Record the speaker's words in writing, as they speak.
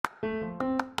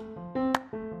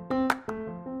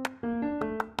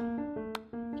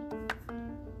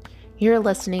You're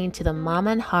listening to the Mom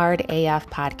and Hard AF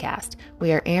podcast.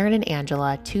 We are Erin and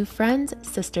Angela, two friends,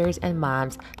 sisters, and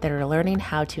moms that are learning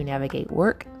how to navigate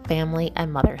work, family,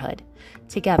 and motherhood.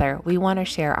 Together, we want to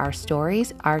share our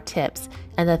stories, our tips,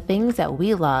 and the things that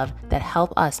we love that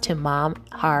help us to Mom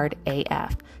Hard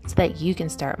AF so that you can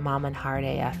start Mom and Hard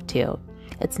AF too.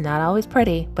 It's not always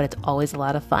pretty, but it's always a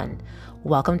lot of fun.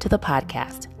 Welcome to the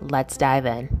podcast. Let's dive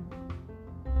in.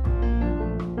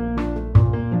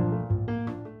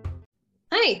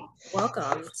 Hi.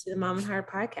 Welcome to the Mom and Hard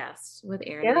podcast with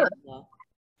Erin and Angela.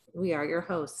 We are your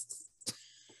hosts.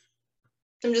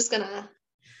 I'm just gonna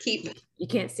keep. You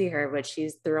can't see her, but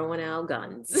she's throwing out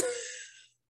guns.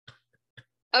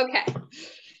 Okay.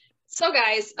 So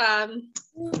guys,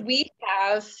 we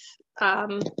have,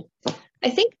 I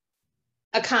think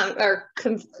conflict.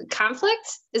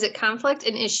 Is it conflict?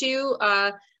 An issue?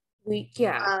 Yeah.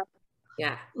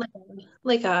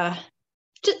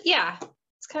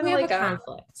 It's kind of like a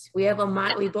conflict.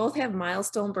 We both have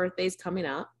milestone birthdays coming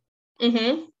up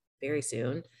very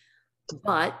soon,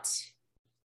 but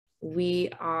we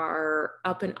are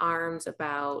up in arms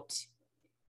about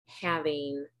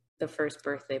having the first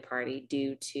birthday party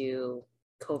due to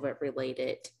COVID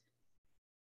related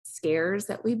scares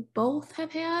that we both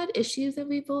have had, issues that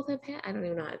we both have had. I don't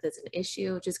even know if it's an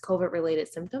issue, just COVID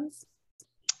related symptoms.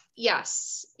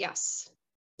 Yes.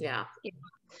 Yeah.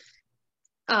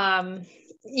 And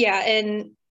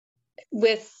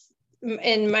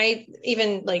my,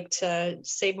 even like to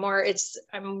say more,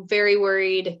 I'm very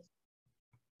worried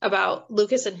about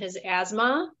Lucas and his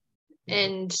asthma,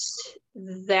 and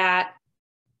that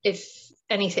if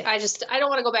anything, I don't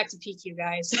want to go back to PQ,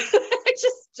 guys. I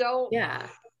just don't. Yeah.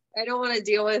 I don't want to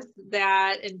deal with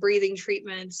that and breathing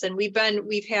treatments. And we've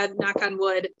had, knock on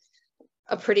wood,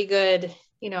 a pretty good,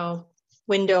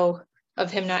 window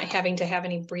of him not having to have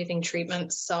any breathing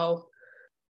treatments. So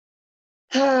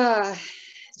I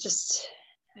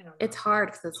don't know. It's hard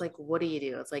because it's like, what do you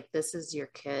do? It's like, this is your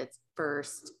kid's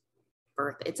first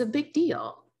birthday. It's a big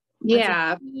deal.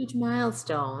 Yeah. It's a huge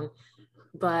milestone.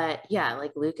 But yeah,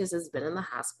 like Lucas has been in the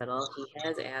hospital. He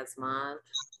has asthma.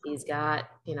 He's got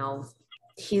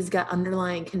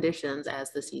underlying conditions,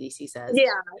 as the CDC says. Yeah,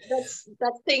 that's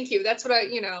thank you. That's what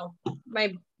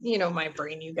my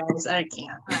brain, you guys, I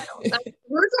don't.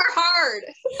 Words are hard.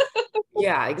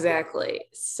 Yeah, exactly.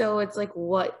 So it's like,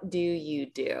 what do you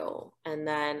do? And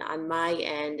then on my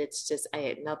end, it's just,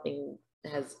 nothing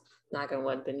has, knock on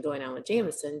wood, been going on with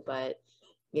Jameson, but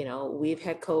we've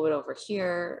had COVID over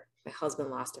here. My husband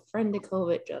lost a friend to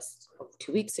COVID just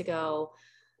 2 weeks ago,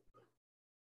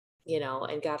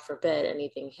 and God forbid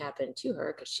anything happened to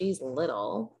her because she's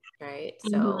little, right?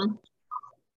 So,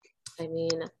 I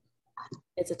mean,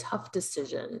 it's a tough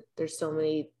decision. There's so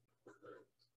many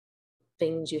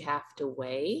things you have to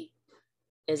weigh.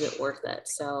 Is it worth it?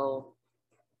 So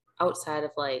outside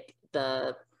of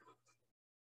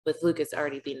with Lucas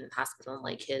already being in the hospital and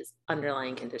like his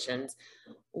underlying conditions,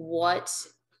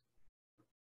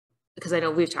 because I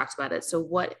know we've talked about it. So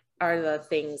what are the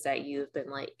things that you've been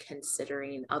like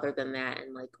considering other than that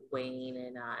and like weighing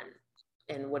in on,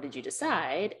 and what did you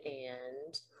decide?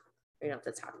 And you don't have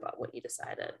to talk about what you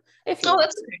decided. That's okay.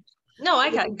 No,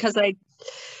 I can, because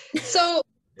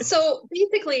so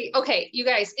basically, okay, you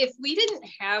guys, if we didn't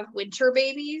have winter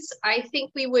babies, I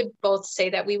think we would both say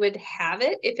that we would have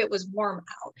it if it was warm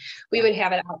out. We would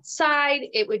have it outside.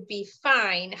 It would be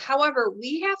fine. However,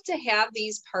 we have to have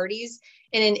these parties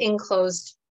in an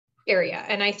enclosed area.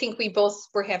 And I think we both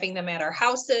were having them at our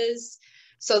houses.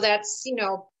 So that's,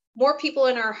 more people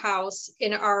in our house,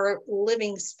 in our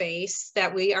living space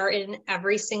that we are in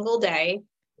every single day.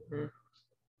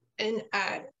 And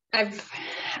I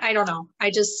don't know.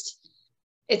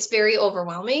 It's very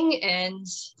overwhelming. And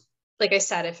like I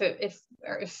said, if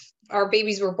our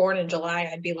babies were born in July,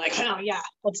 I'd be like, oh yeah,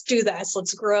 let's do this.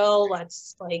 Let's grill.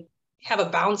 Let's like have a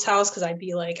bounce house. Cause I'd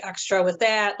be like extra with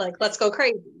that. Like, let's go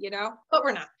crazy, but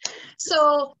we're not.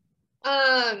 So,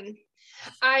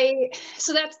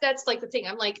 so that's like the thing.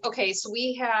 I'm like, okay, so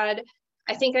I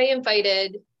think I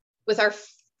invited with our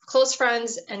close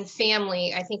friends and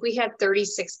family, I think we had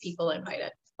 36 people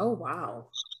invited. Oh, wow.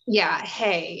 Yeah.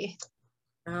 Hey.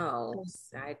 Oh,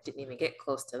 I didn't even get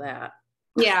close to that.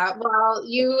 Yeah. Well,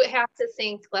 you have to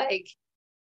think like,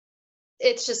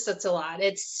 it's a lot.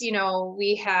 It's,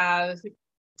 we have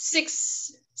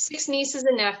six nieces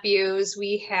and nephews.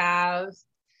 We have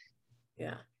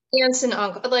aunts and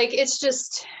uncles. Like, it's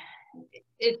just,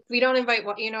 we don't invite,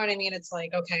 you know what I mean? It's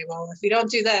like, okay, well, if we don't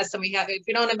do this, then if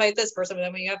we don't invite this person,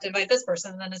 then we have to invite this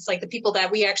person. And then it's like the people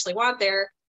that we actually want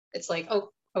there it's like,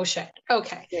 oh shit.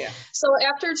 Okay. Yeah. So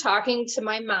after talking to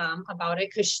my mom about it,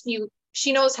 because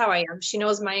she knows how I am. She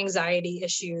knows my anxiety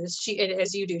issues.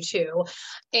 As you do too.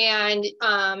 And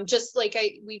just like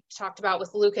we talked about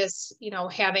with Lucas, you know,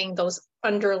 having those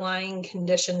underlying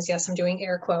conditions. Yes, I'm doing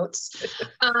air quotes.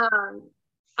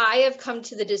 I have come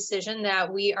to the decision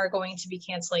that we are going to be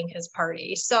canceling his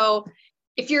party. So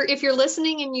if you're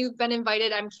listening and you've been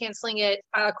invited, I'm canceling it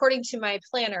according to my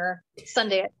planner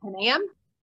Sunday at 10 a.m.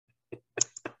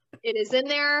 It is in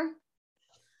there.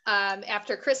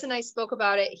 After Chris and I spoke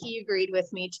about it, he agreed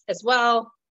with me as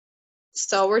well.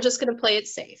 So we're just going to play it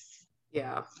safe.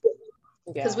 Yeah.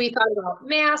 Because we thought about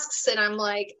masks and I'm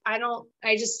like, I don't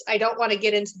want to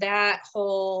get into that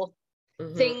whole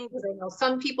thing. Because I know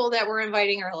some people that we're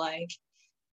inviting are like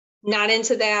not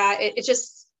into that. It's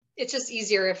just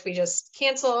easier if we just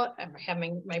cancel. I'm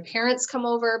having my parents come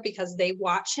over because they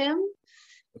watch him.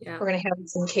 Yeah. We're going to have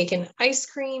some cake and ice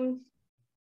cream.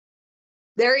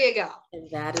 There you go. And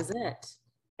that is it.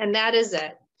 And that is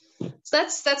it. So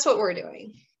that's what we're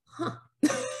doing. Huh.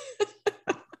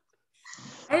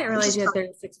 I didn't realize you had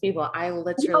 36 people. I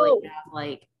literally have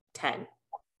like 10.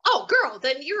 Oh, girl,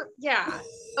 then yeah.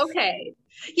 Okay.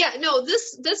 Yeah, no,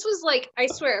 this was like, I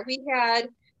swear, we had,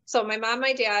 so my mom,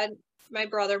 my dad, my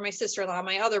brother, my sister-in-law,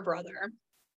 my other brother.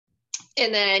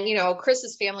 And then, you know,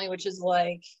 Chris's family, which is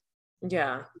like,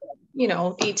 yeah, you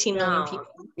know, 18 million people.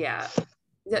 Yeah.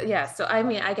 Yeah. So, I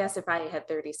mean, I guess if I had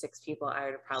 36 people, I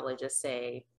would probably just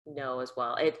say no as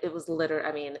well. It was literally,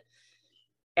 I mean,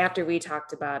 after we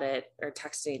talked about it or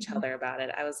texted each other about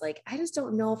it, I was like, I just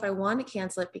don't know if I want to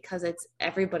cancel it because it's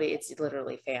everybody. It's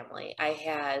literally family. I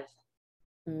have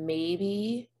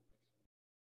maybe,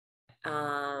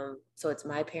 so it's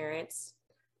my parents,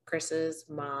 Chris's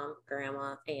mom,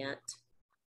 grandma, aunt.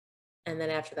 And then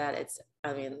after that, it's,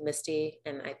 I mean, Misty,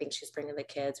 and I think she's bringing the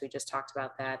kids. We just talked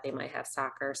about that. They might have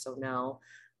soccer, so no.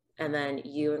 And then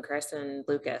you and Chris and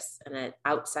Lucas. And then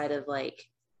outside of like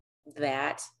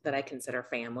that I consider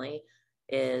family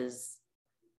is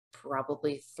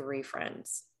probably 3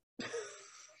 friends.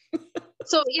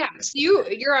 So yeah, so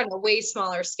you're on a way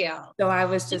smaller scale. So I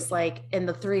was just like, and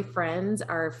the 3 friends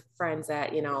are friends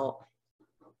that, you know,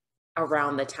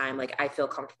 around the time, like I feel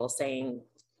comfortable saying,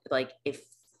 like, if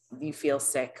you feel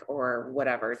sick or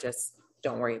whatever, just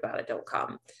don't worry about it. Don't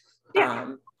come.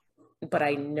 Yeah. But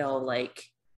I know like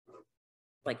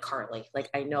Carly, like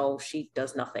I know she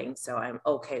does nothing. So I'm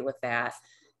okay with that.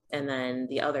 And then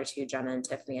the other 2, Jenna and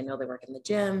Tiffany, I know they work in the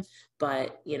gym,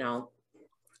 but you know,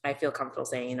 I feel comfortable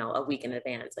saying, you know, a week in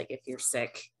advance, like if you're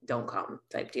sick, don't come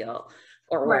type deal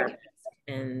or wear it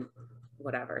and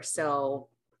whatever. So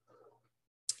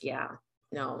yeah,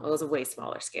 no, it was a way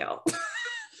smaller scale.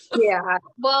 Yeah,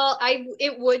 well,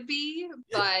 it would be,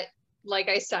 but like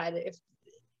I said, if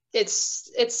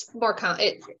it's more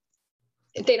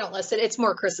if they don't listen, it's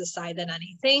more Chris's side than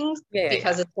anything.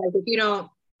 Because it's like if you don't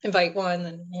invite one,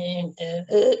 then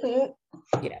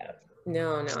yeah,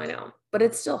 no, I know, but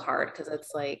it's still hard because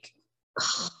it's like,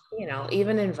 you know,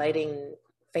 even inviting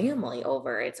family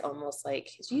over, it's almost like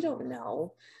you don't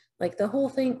know, like the whole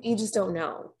thing, you just don't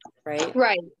know, right?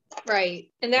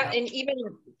 Right. And that, and even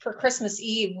for Christmas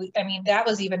Eve, I mean, that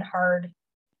was even hard.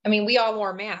 I mean, we all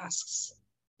wore masks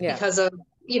because of,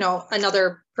 you know,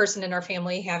 another person in our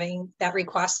family having that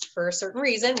request for a certain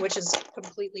reason, which is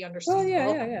completely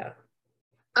understandable. Well,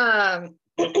 yeah.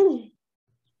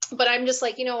 But I'm just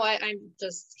like, you know what?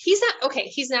 He's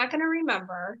not going to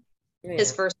remember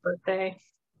his first birthday.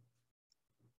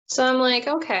 So I'm like,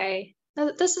 okay,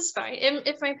 this is fine. And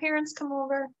if my parents come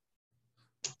over,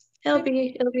 it'll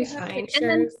be fine. Pictures, and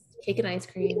then cake and ice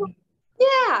cream.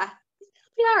 Yeah,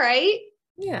 it'll be all right.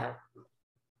 Yeah,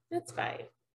 that's fine.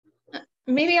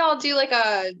 Maybe I'll do like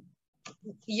a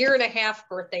 1.5-year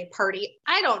birthday party.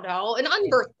 I don't know, an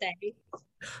unbirthday.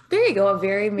 There you go, a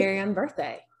very merry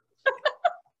unbirthday.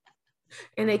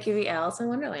 And it could be Alice in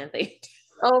Wonderland themed.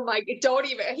 Oh my God, don't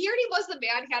even. He already was the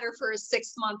Mad Hatter for his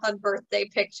 6-month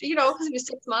unbirthday picture, you know, because he was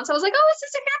 6 months. I was like, oh, it's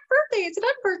just a half birthday. It's an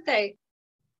unbirthday.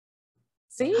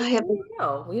 See, there you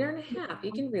go. 1.5 years.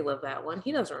 You can relive that one.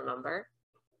 He doesn't remember.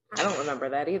 I don't remember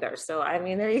that either. So, I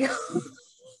mean, there you go.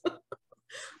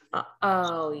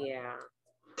 Oh, yeah.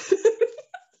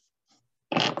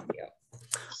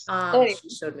 Anyway. She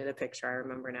showed me the picture. I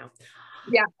remember now.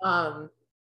 Yeah.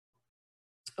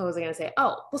 What was I going to say?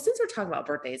 Oh, well, since we're talking about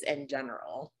birthdays in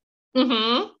general,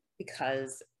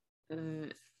 because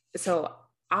so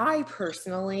I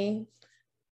personally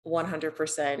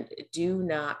 100% do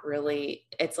not really,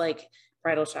 it's like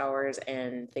bridal showers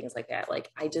and things like that.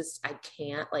 Like, I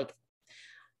can't, like,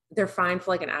 they're fine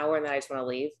for like an hour and then I just want to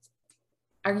leave.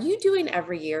 Are you doing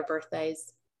every year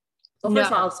birthdays? Well, No.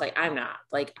 first of all, I'll say I'm not.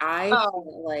 Like, I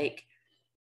feel like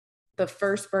the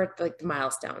first birth, like the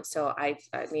milestone. So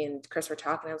me and Chris were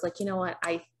talking. I was like, you know what?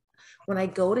 When I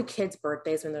go to kids'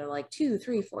 birthdays, when they're like 2,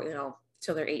 3, 4,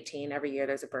 till they're 18, every year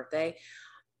there's a birthday,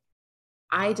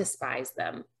 I despise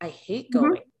them. I hate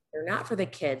going. Mm-hmm. They're not for the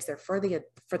kids. They're for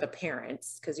the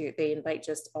parents, because they invite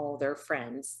just all their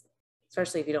friends,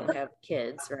 especially if you don't have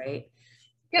kids, right?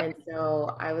 Yep. And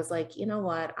so I was like, you know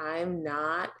what? I'm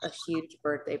not a huge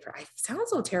birthday person. I sound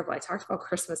so terrible. I talked about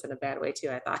Christmas in a bad way too.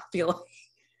 I feel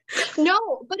like.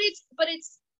 No, but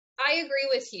I agree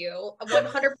with you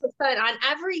 100% on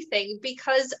everything,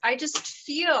 because I just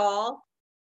feel,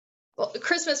 well,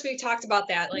 Christmas, we talked about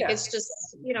that. Like, it's just,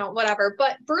 whatever.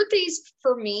 But birthdays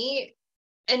for me,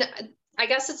 and I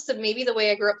guess it's maybe the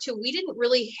way I grew up too, we didn't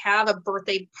really have a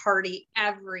birthday party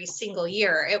every single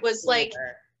year. It was like,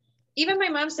 even my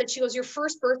mom said, she goes, your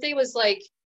first birthday was like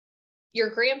your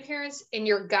grandparents and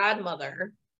your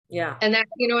godmother. Yeah. And that,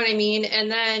 you know what I mean? And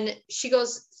then she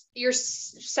goes,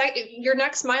 your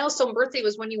next milestone birthday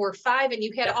was when you were 5 and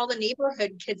you had all the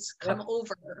neighborhood kids come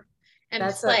over and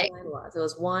that's play. What mine was. It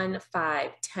was 1,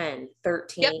 5, 10,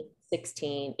 13,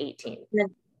 16, 18.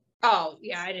 Oh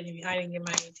yeah, I didn't get my 18.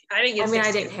 I didn't get 16.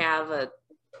 I didn't have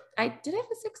I did have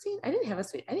a 16. I didn't have a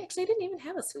sweet. I didn't even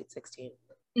have a sweet 16.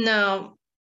 No.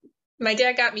 My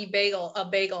dad got me a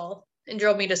bagel and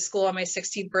drove me to school on my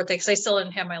 16th birthday, because I still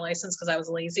didn't have my license because I was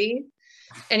lazy.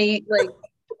 And he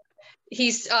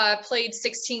played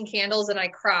 16 Candles, and I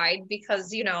cried because,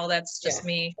 that's just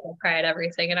me. I cry at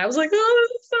everything. And I was like, oh,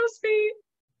 this is so sweet.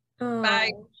 Oh,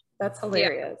 bye. That's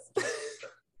hilarious. Yeah.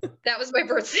 That was my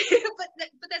birthday. but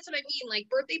that's what I mean. Like,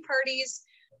 birthday parties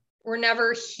were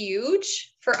never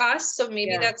huge for us. So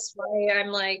maybe that's why I'm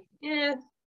like, yeah.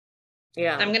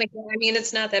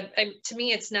 It's not that, to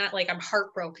me, it's not like I'm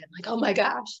heartbroken. Like, oh my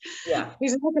gosh. Yeah.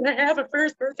 He's not going to have a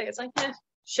first birthday. It's like,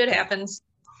 shit happens.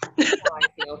 That's how I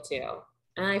feel too.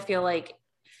 And I feel like,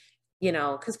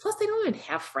 because plus they don't even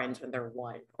have friends when they're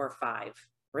 1 or 5,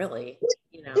 really.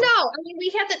 No, we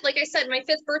had that, like I said, my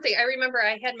 5th birthday. I remember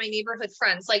I had my neighborhood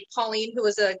friends, like Pauline, who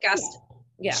was a guest.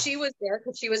 Yeah. She was there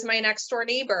because she was my next door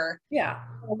neighbor. Yeah.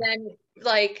 And then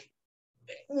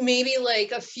maybe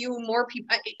a few more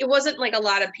people. It wasn't like a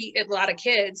lot of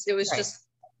kids. It was just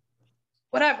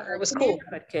whatever. It was cool.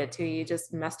 Neighborhood kid who you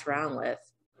just messed around with.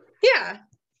 Yeah.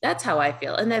 That's how I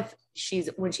feel. And if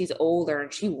when she's older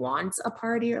and she wants a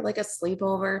party or like a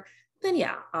sleepover, then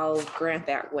yeah, I'll grant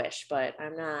that wish. But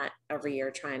I'm not every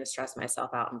year trying to stress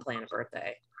myself out and plan a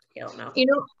birthday. Hell no.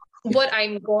 What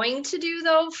I'm going to do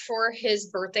though for his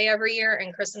birthday every year,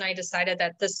 and Chris and I decided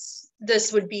that this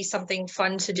would be something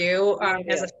fun to do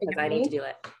as a family. I need to do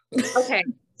it. Okay.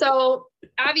 So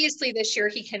obviously this year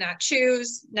he cannot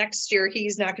choose. Next year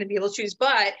he's not going to be able to choose,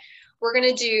 but we're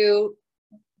going to do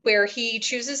where he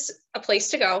chooses a place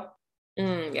to go.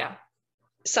 Yeah.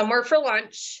 Somewhere for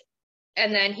lunch.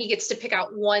 And then he gets to pick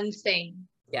out one thing.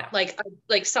 Yeah. Like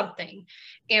something.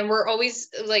 And we're always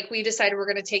we decided we're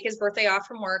going to take his birthday off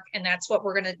from work. And that's what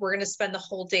we're going to spend the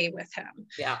whole day with him.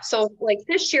 Yeah. So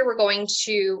this year we're going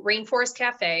to Rainforest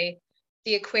Cafe,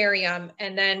 the aquarium,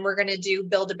 and then we're going to do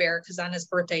Build-A-Bear, because on his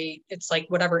birthday, it's like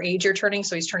whatever age you're turning.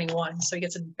 So he's turning 1. So he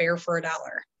gets a bear for $1.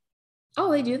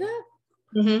 Oh, they do that?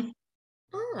 Mm-hmm.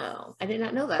 Oh, I did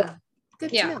not know that.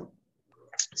 Good to know.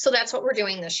 So that's what we're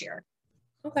doing this year.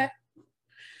 Okay.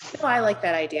 No, I like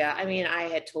that idea. I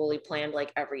had totally planned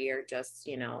every year, just,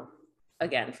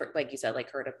 again, for, like you said,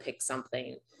 her to pick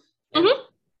something. And,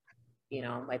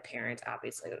 my parents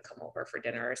obviously would come over for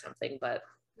dinner or something, but.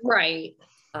 Right.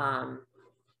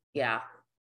 Yeah.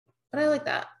 But I like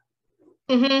that.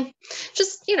 Mm-hmm.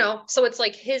 Just, so it's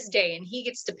his day and he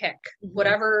gets to pick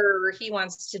whatever he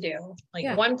wants to do.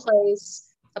 One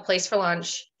place, a place for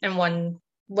lunch, and one,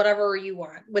 whatever you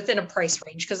want within a price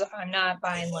range. Cause I'm not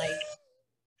buying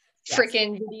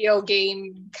freaking video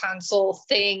game console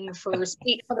thing for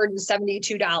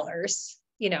 $872.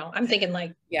 I'm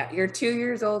thinking you're 2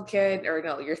 years old kid, or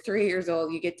no, you're 3 years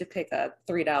old. You get to pick a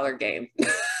 $3 game. Yeah.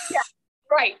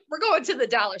 Right. We're going to the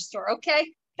dollar store.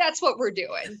 Okay. That's what we're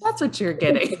doing. That's what you're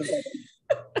getting.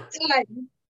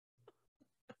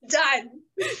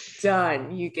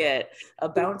 Done. You get a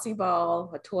bouncy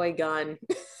ball, a toy gun.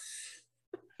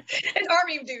 And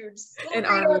army dudes.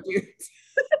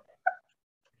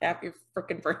 Happy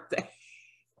freaking birthday.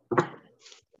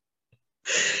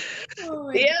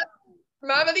 Oh, yeah.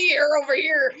 Mom of the year over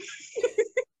here.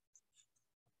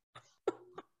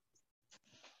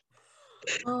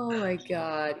 Oh my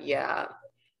God. Yeah.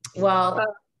 Well,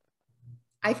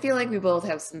 I feel like we both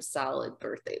have some solid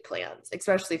birthday plans,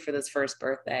 especially for this first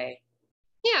birthday.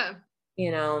 Yeah.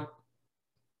 Yeah,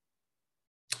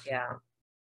 Yeah.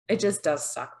 It just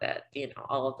does suck that,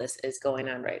 all of this is going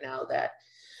on right now, that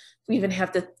we even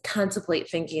have to contemplate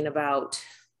thinking about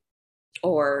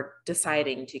or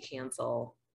deciding to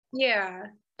cancel. Yeah.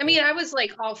 I mean, I was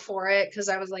like all for it because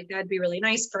I was like, that'd be really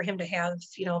nice for him to have,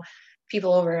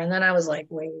 people over. And then I was like,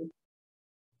 wait,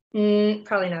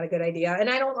 probably not a good idea. And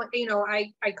I don't want,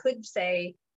 I could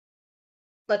say,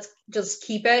 let's just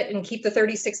keep it and keep the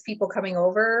 36 people coming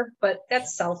over, but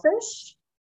that's selfish.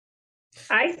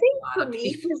 I think for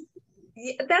me,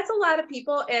 that's a lot of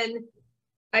people. And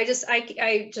I just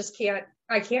can't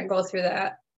go through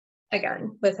that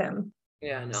again with him.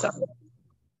 Yeah, no. So,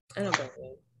 I don't think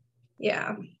you.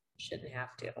 Yeah. Shouldn't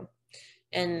have to.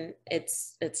 And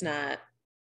it's not,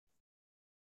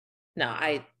 no,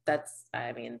 I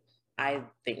think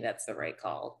that's the right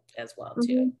call as well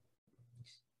too.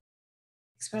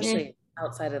 Especially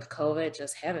outside of COVID,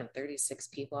 just having 36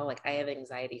 people, like I have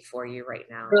anxiety for you right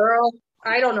now. Girl,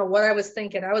 I don't know what I was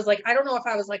thinking. I was like, I don't know if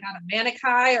I was like on a manic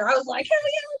high or I was like, hell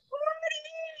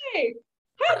yeah,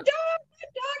 hot dog,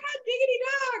 hot diggity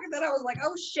dog. And then I was like,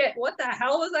 oh shit, what the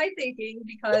hell was I thinking?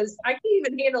 Because I can't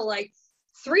even handle like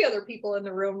 3 other people in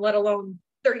the room, let alone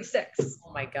 36.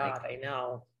 Oh my God, I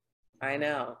know. I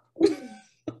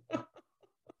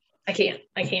can't.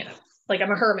 Like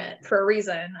I'm a hermit for a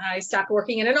reason. I stopped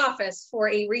working in an office for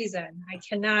a reason. I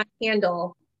cannot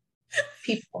handle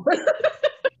people.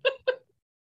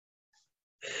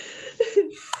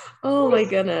 Oh my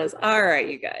goodness. All right,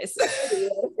 you guys.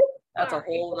 That's a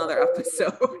whole nother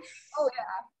episode. Oh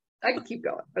yeah. I can keep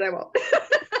going, but I won't.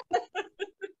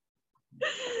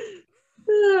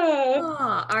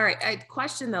 All right. I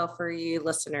question though for you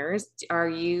listeners. Do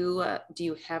you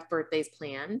have birthdays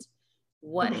planned?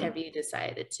 What have you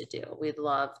decided to do? We'd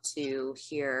love to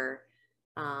hear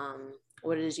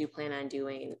what it is you plan on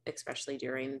doing, especially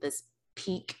during this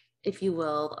peak, if you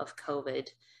will, of COVID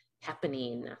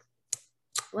happening.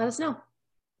 Let us know.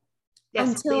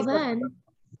 Yes, until then,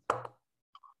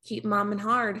 keep momming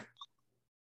hard.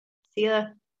 See ya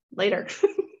later.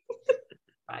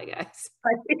 Bye, guys.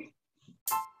 Bye.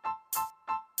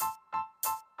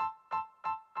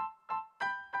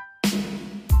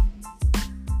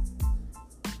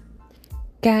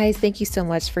 Guys, thank you so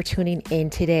much for tuning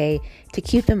in today. To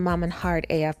keep the Mom and Hard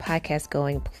AF podcast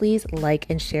going, please like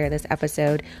and share this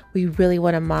episode. We really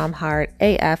want to mom hard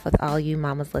AF with all you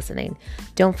mamas listening.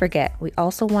 Don't forget, we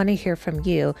also want to hear from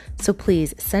you, so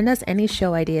please send us any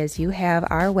show ideas you have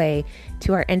our way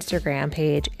to our Instagram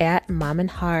page at Mom and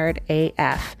Hard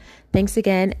AF. Thanks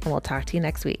again, and we'll talk to you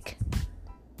next week.